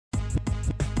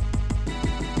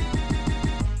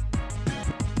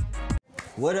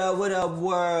What up,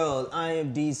 world? I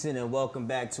am Deascent, and welcome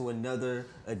back to another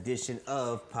edition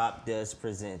of Popdust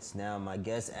Presents. Now, my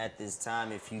guest at this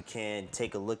time, if you can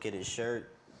take a look at his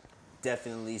shirt,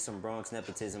 definitely some Bronx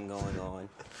nepotism going on.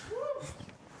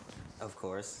 Of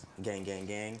course, gang, gang,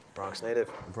 gang. Bronx native.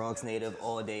 Bronx native,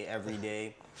 all day, every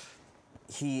day.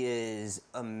 He is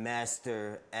a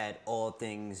master at all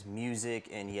things music,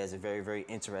 and he has a very, very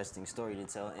interesting story to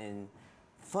tell. And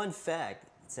fun fact,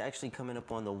 it's actually coming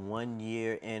up on the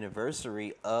 1-year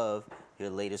anniversary of your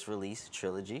latest release,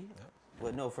 Trilogy. Yep.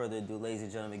 With no further ado, ladies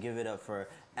and gentlemen, give it up for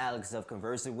Alex of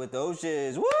Conversing with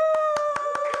Oceans. Woo!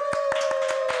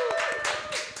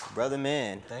 Brother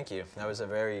man. Thank you. That was a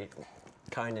very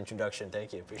kind introduction.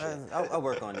 Thank you. Appreciate it. I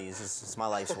work on these. It's my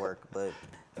life's work. But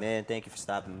man, thank you for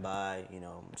stopping by.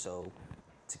 So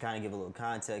to kind of give a little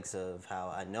context of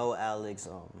how I know Alex,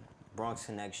 Bronx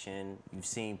connection. You've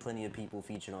seen plenty of people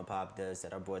featured on Popdust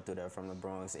that I brought through that from the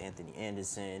Bronx. Anthony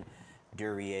Anderson,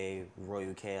 Duryea,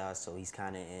 Royal Chaos. So he's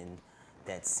kind of in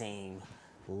that same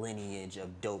lineage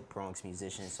of dope Bronx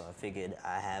musicians. So I figured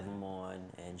I have him on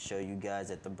and show you guys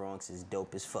that the Bronx is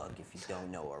dope as fuck if you don't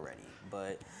know already.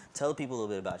 But tell people a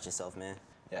little bit about yourself, man.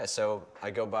 Yeah, so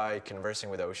I go by Conversing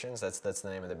with Oceans. That's the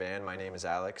name of the band. My name is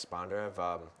Alex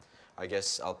Bondarev. I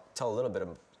guess I'll tell a little bit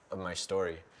of my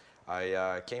story.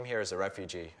 I came here as a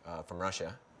refugee from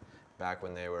Russia back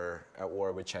when they were at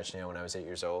war with Chechnya when I was 8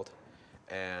 years old,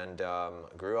 and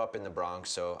grew up in the Bronx.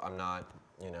 So I'm not,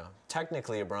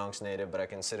 technically a Bronx native, but I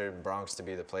consider Bronx to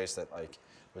be the place that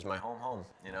was my home.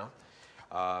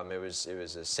 It was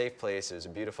a safe place. It was a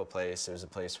beautiful place. It was a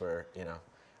place where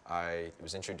I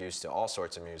was introduced to all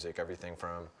sorts of music, everything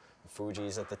from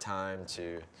Fugees at the time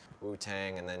to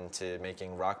Wu-Tang, and then to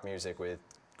making rock music with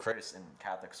Chris in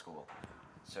Catholic school.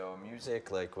 So music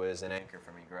was an anchor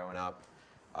for me growing up.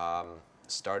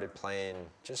 Started playing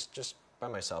just by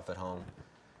myself at home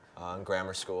in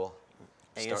grammar school.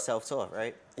 And you're self-taught,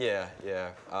 right? Yeah.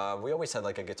 We always had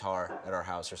a guitar at our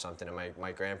house or something, and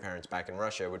my grandparents back in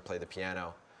Russia would play the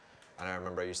piano. And I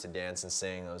remember I used to dance and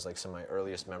sing. That was some of my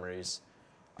earliest memories.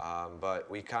 But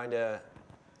we kind of,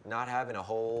 not having a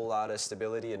whole lot of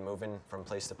stability and moving from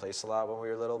place to place a lot when we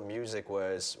were little, music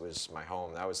was my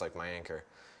home. That was my anchor.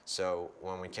 So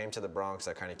when we came to the Bronx,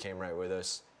 that kind of came right with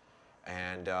us.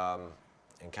 And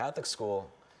in Catholic school,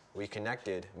 we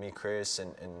connected, me, Chris,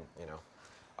 and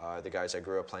the guys I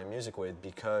grew up playing music with,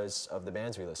 because of the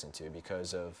bands we listened to,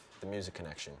 because of the music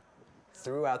connection.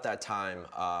 Throughout that time,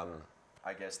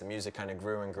 I guess the music kind of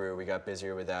grew and grew. We got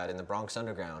busier with that, and the Bronx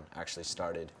Underground actually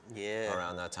started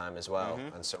around that time as well.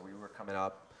 Mm-hmm. And so we were coming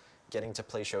up, getting to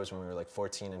play shows when we were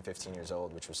 14 and 15 years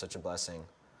old, which was such a blessing.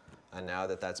 And now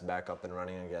that that's back up and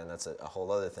running again, that's a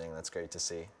whole other thing. That's great to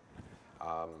see.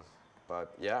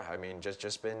 But yeah, I mean,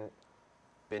 just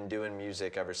been doing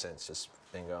music ever since, just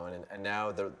been going. And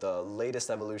now the latest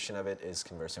evolution of it is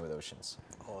Conversing with Oceans.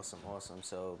 Awesome.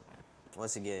 So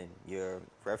once again, you're a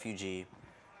refugee.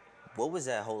 What was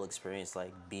that whole experience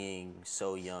like, being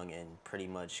so young and pretty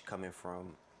much coming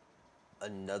from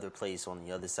another place on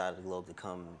the other side of the globe to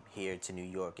come here to New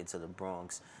York and to the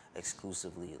Bronx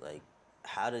exclusively?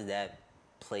 How did that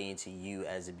play into you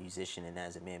as a musician and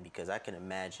as a man? Because I can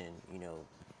imagine,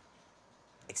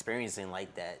 experiencing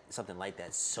something like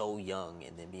that so young,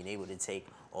 and then being able to take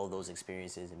all those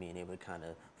experiences and being able to kind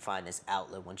of find this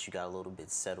outlet once you got a little bit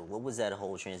settled. What was that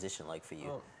whole transition like for you?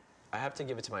 Well, I have to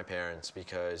give it to my parents,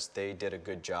 because they did a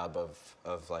good job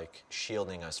of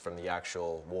shielding us from the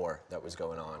actual war that was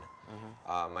going on.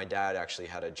 Mm-hmm. My dad actually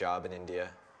had a job in India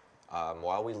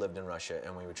while we lived in Russia,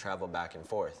 and we would travel back and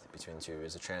forth between two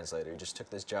as a translator. He just took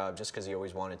this job just because he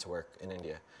always wanted to work in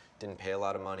India. Didn't pay a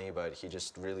lot of money, but he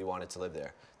just really wanted to live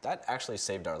there. That actually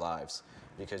saved our lives,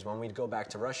 because when we'd go back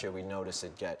to Russia, we'd notice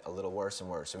it get a little worse and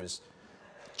worse. It was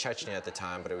Chechnya at the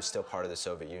time, but it was still part of the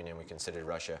Soviet Union. We considered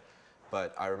Russia.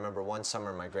 But I remember one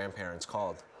summer my grandparents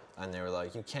called, and they were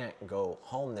like, "You can't go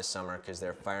home this summer because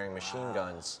they're firing machine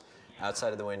guns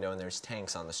outside of the window, and there's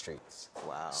tanks on the streets.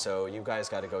 Wow. So you guys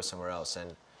got to go somewhere else."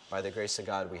 And by the grace of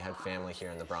God, we had family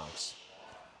here in the Bronx.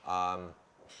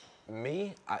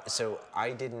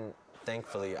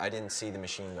 Thankfully, I didn't see the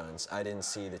machine guns. I didn't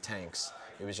see the tanks.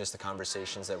 It was just the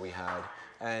conversations that we had.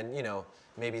 And,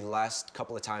 maybe the last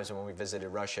couple of times when we visited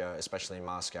Russia, especially in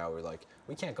Moscow, we were like,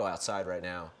 we can't go outside right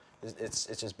now. It's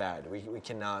just bad. We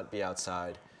cannot be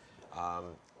outside.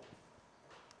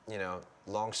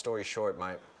 Long story short,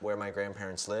 where my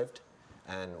grandparents lived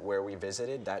and where we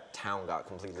visited, that town got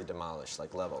completely demolished,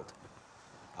 leveled.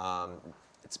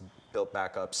 It's built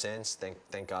back up since.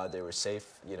 Thank God they were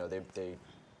safe. They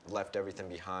left everything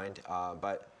behind.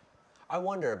 But I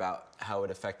wonder about how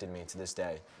it affected me to this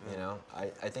day. You know,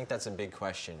 I think that's a big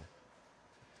question.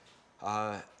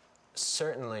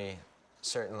 Certainly,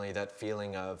 certainly that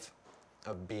feeling of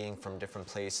being from different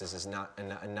places is not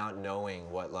and not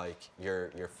knowing what like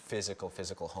your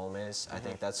physical home is. I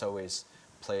think that's always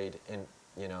played in,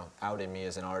 you know, out in me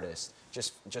as an artist.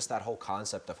 Just that whole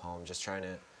concept of home, just trying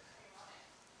to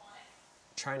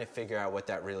figure out what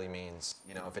that really means,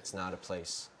 you know, if it's not a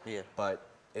place. Yeah. But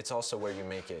it's also where you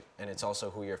make it, and it's also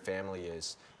who your family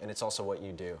is, and it's also what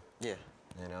you do. Yeah.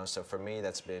 You know, so for me,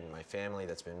 that's been my family,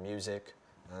 that's been music,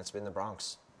 and that's been the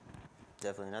Bronx.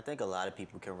 Definitely, and I think a lot of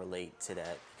people can relate to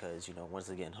that because, you know, once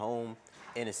again, home,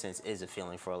 in a sense, is a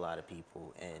feeling for a lot of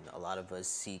people, and a lot of us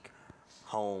seek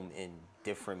home in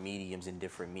different mediums and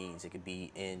different means. It could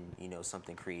be in, you know,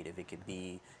 something creative. It could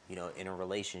be, you know, in a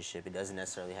relationship. It doesn't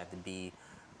necessarily have to be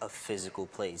a physical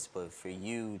place, but for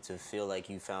you to feel like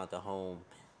you found the home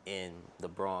in the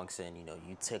Bronx, and you know,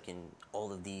 you took in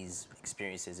all of these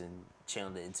experiences and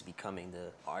channeled it into becoming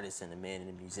the artist and the man and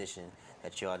the musician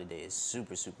that you are today is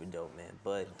super, super dope, man.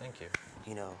 But Thank you.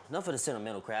 you know, enough of the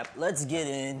sentimental crap. Let's get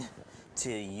in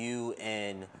to you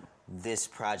and this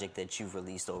project that you've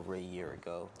released over a year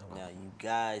ago. Now, you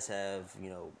guys have, you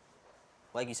know,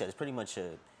 like you said, it's pretty much I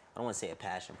don't want to say a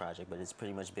passion project, but it's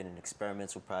pretty much been an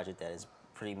experimental project that is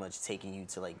pretty much taking you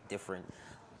to like different,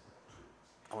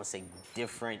 I want to say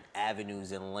different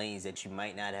avenues and lanes that you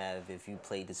might not have if you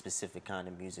played the specific kind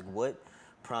of music. What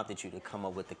prompted you to come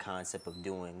up with the concept of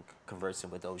doing Conversing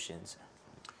with Oceans?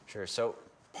 Sure. So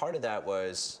part of that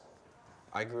was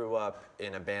I grew up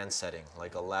in a band setting,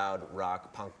 like a loud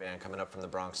rock punk band coming up from the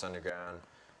Bronx Underground.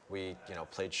 We, you know,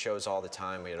 played shows all the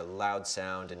time. We had a loud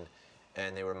sound,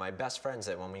 and they were my best friends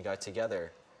that when we got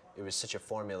together, it was such a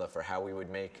formula for how we would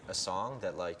make a song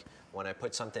that like when I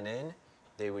put something in,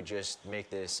 they would just make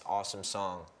this awesome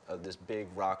song, this big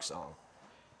rock song.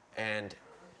 And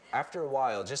after a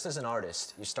while, just as an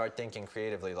artist, you start thinking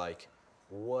creatively like,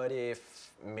 what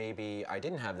if maybe I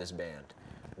didn't have this band?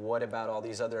 What about all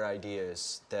these other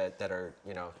ideas that are,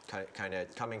 you know, kind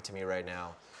of coming to me right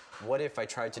now? What if I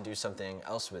tried to do something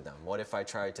else with them? What if I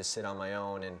tried to sit on my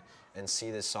own and see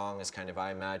this song as kind of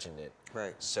I imagined it?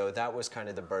 Right. So that was kind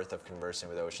of the birth of Conversing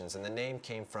with Oceans. And the name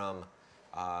came from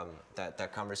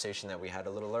that conversation that we had a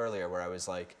little earlier where I was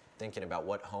like thinking about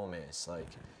what home is. Like,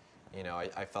 you know,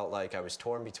 I felt like I was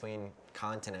torn between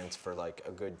continents for like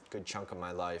a good chunk of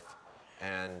my life.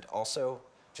 And also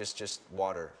just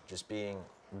water, just being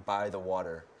by the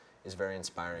water is very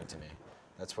inspiring to me.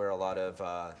 That's where a lot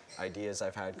of ideas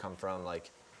I've had come from,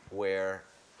 like where,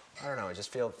 I don't know, I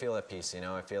just feel at peace, you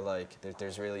know? I feel like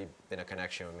there's really been a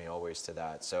connection with me always to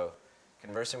that. So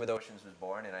Conversing with Oceans was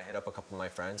born, and I hit up a couple of my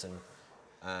friends,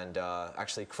 and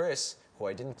actually Chris, who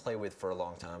I didn't play with for a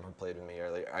long time, who played with me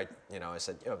earlier, I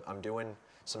said, yo, I'm doing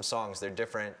some songs, they're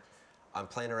different. I'm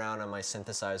playing around on my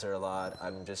synthesizer a lot.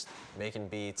 I'm just making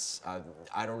beats.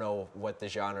 I don't know what the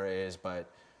genre is, but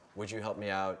would you help me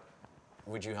out?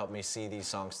 Would you help me see these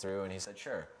songs through? And he said,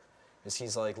 sure. Because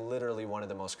he's like literally one of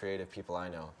the most creative people I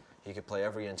know. He could play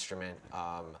every instrument,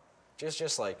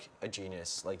 just like a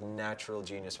genius, like natural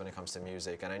genius when it comes to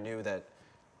music. And I knew that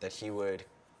he would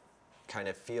kind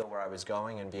of feel where I was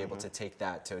going and be able to take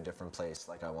that to a different place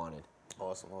like I wanted.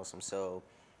 Awesome, awesome. So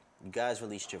you guys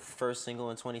released your first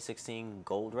single in 2016,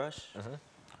 Gold Rush.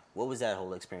 What was that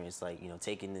whole experience like, you know,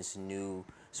 taking this new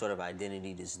sort of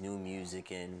identity, this new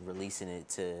music, and releasing it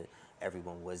to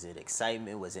everyone? Was it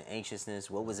excitement? Was it anxiousness?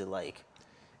 What was it like?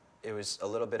 It was a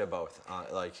little bit of both.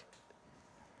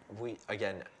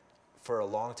 Again, for a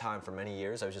long time, for many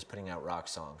years, I was just putting out rock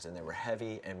songs, and they were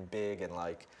heavy and big and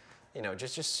like, you know,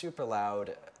 just super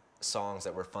loud songs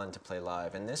that were fun to play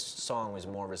live. And this song was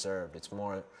more reserved. It's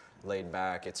more laid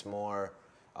back. It's more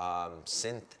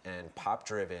synth and pop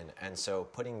driven. And so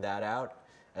putting that out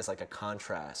as like a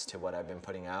contrast to what I've been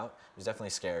putting out was definitely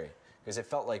scary because it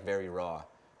felt like very raw.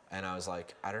 And I was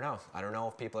like, I don't know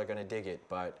if people are gonna dig it,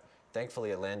 but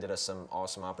thankfully it landed us some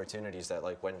awesome opportunities that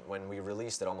like when we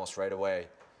released it almost right away,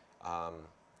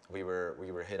 we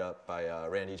were hit up by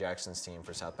Randy Jackson's team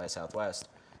for South by Southwest.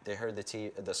 They heard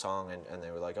the song and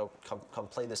they were like, oh, come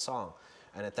play this song.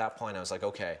 And at that point I was like,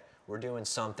 okay, we're doing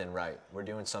something right. We're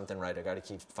doing something right. I gotta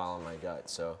keep following my gut.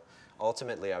 So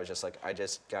ultimately I was just like, I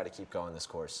just gotta keep going this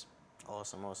course.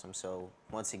 Awesome, awesome. So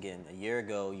once again, a year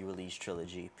ago you released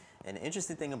Trilogy. And the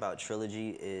interesting thing about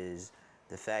Trilogy is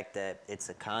the fact that it's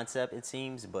a concept, it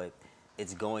seems, but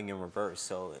it's going in reverse.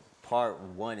 So part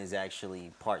one is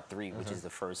actually part three, which is the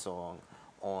first song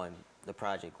on the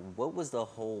project. What was the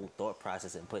whole thought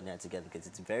process in putting that together? Because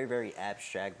it's very, very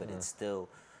abstract, but it's still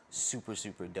super,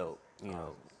 super dope. You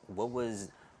know, what was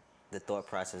the thought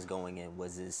process going in?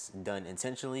 Was this done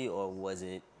intentionally, or was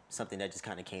it something that just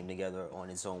kind of came together on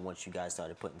its own once you guys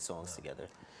started putting songs together?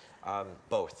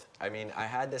 Both. I mean, I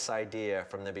had this idea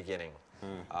from the beginning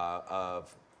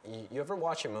of, you ever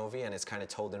watch a movie and it's kind of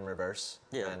told in reverse?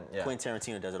 Yeah, And, Quentin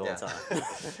Tarantino does it all the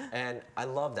time. And I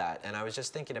love that. And I was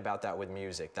just thinking about that with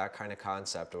music, that kind of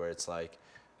concept where it's like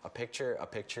a picture, a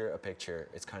picture, a picture.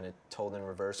 It's kind of told in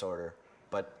reverse order,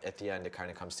 but at the end it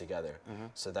kind of comes together.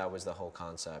 So that was the whole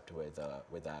concept with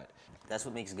that. That's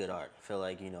what makes good art. I feel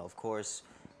like, you know, of course,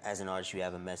 as an artist, you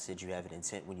have a message, you have an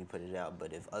intent when you put it out,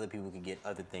 but if other people can get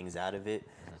other things out of it,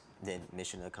 then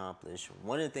mission accomplished.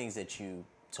 One of the things that you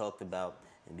talked about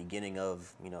in the beginning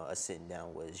of, you know, us sitting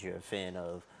down was you're a fan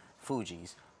of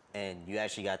Fugees, and you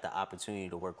actually got the opportunity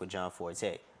to work with John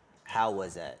Forte. How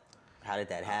was that? How did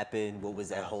that happen? What was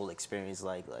that whole experience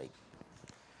like?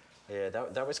 Yeah,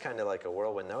 that was kind of like a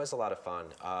whirlwind. That was a lot of fun.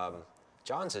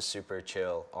 John's a super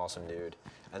chill, awesome dude.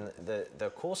 And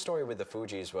the cool story with the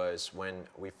Fugees was when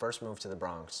we first moved to the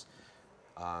Bronx,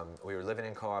 we were living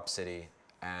in Co-op City,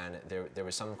 and there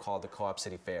was something called the Co-op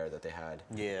City Fair that they had.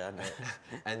 Yeah, I know.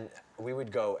 And we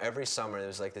would go every summer. There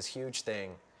was like this huge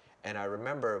thing. And I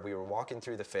remember we were walking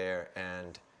through the fair,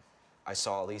 and I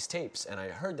saw all these tapes, and I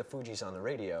heard the Fugees on the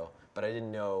radio, but I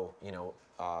didn't know, you know,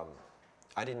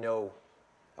 I didn't know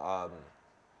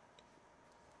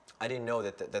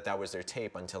that was their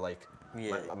tape until like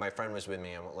my friend was with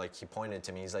me, and like he pointed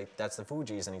to me. He's like, "That's the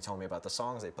Fugees," and he told me about the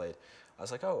songs they played. I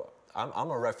was like, "Oh,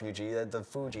 I'm a refugee. The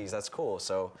Fugees, that's cool."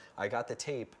 So I got the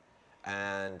tape,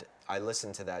 and I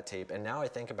listened to that tape. And now I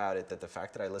think about it, that the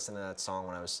fact that I listened to that song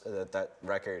when I was that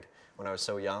record when I was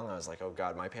so young, I was like, "Oh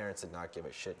God, my parents did not give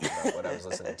a shit about what I was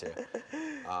listening to."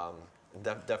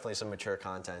 Definitely some mature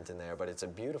content in there, but it's a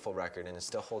beautiful record, and it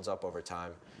still holds up over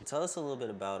time. Tell us a little bit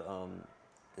about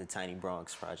the Tiny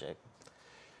Bronx project.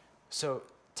 So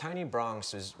Tiny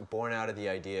Bronx was born out of the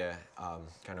idea,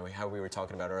 kind of how we were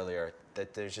talking about earlier,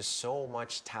 that there's just so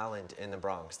much talent in the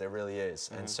Bronx. There really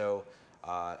is. And so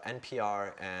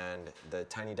NPR and the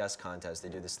Tiny Desk contest, they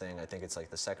do this thing. I think it's like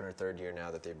the second or third year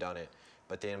now that they've done it.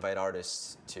 But they invite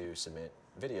artists to submit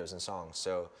videos and songs.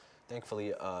 So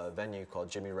thankfully, a venue called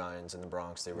Jimmy Ryan's in the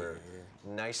Bronx, they were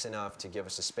nice enough to give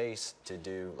us a space to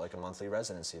do like a monthly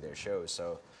residency, their shows.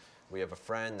 So we have a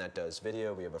friend that does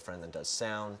video, we have a friend that does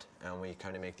sound, and we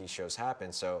kind of make these shows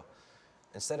happen. So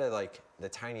instead of like the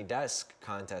Tiny Desk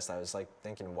contest, I was like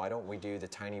thinking, why don't we do the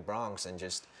Tiny Bronx and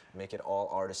just make it all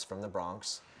artists from the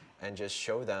Bronx and just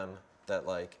show them that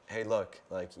like, hey, look,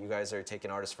 like you guys are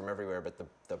taking artists from everywhere, but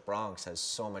the Bronx has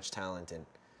so much talent in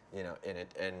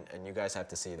it, and you guys have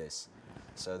to see this.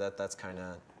 So that's kind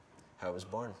of how it was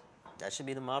born. That should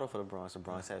be the model for the Bronx. The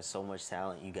Bronx has so much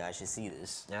talent. You guys should see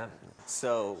this. Yeah.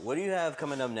 So what do you have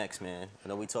coming up next, man? I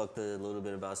know we talked a little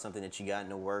bit about something that you got in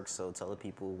the works, so tell the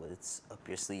people what's up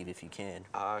your sleeve if you can.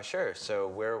 Sure. So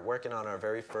we're working on our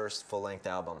very first full-length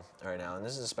album right now, and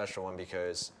this is a special one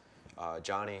because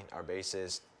Johnny, our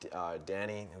bassist,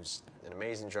 Danny, who's an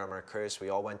amazing drummer, Chris, we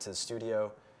all went to the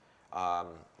studio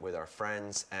with our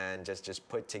friends and just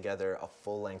put together a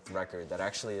full-length record that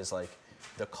actually is like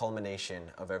the culmination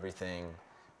of everything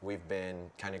we've been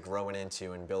kind of growing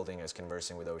into and building as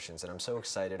Conversing with Oceans. And I'm so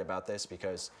excited about this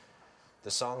because the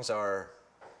songs are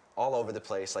all over the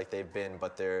place like they've been,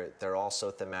 but they're all so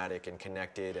thematic and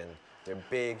connected, and they're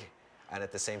big. And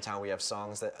at the same time, we have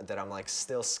songs that I'm like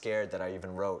still scared that I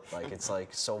even wrote. Like it's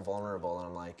like so vulnerable, and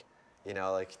I'm like, you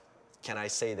know, like, can I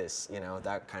say this? You know,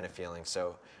 that kind of feeling.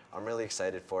 So I'm really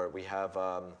excited for it. We have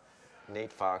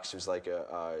Nate Fox, who's like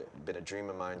been a dream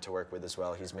of mine to work with as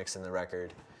well. He's mixing the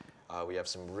record. We have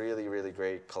some really, really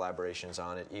great collaborations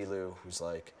on it. Elu, who's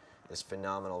like this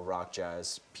phenomenal rock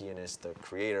jazz pianist, the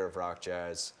creator of rock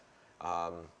jazz.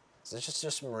 So there's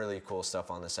just some really cool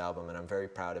stuff on this album, and I'm very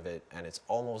proud of it. And it's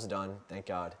almost done, thank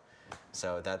God.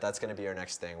 So that's going to be our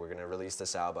next thing. We're going to release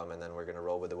this album, and then we're going to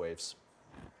roll with the waves.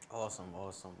 Awesome,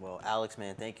 awesome. Well, Alex,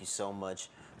 man, thank you so much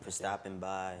for stopping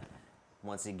by.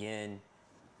 Once again,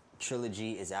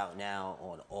 Trilogy is out now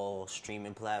on all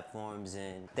streaming platforms,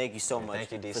 and thank you so much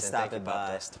Thank you, for Deascent. stopping Thank you,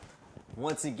 by. Popdust.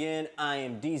 Once again, I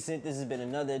am Deascent. This has been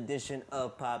another edition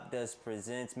of Popdust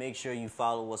Presents. Make sure you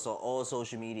follow us on all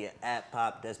social media at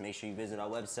Popdust. Make sure you visit our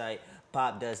website,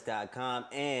 popdust.com,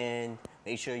 and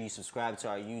make sure you subscribe to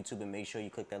our YouTube, and make sure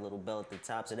you click that little bell at the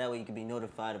top so that way you can be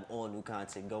notified of all new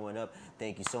content going up.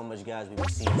 Thank you so much, guys. We will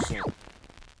see you soon.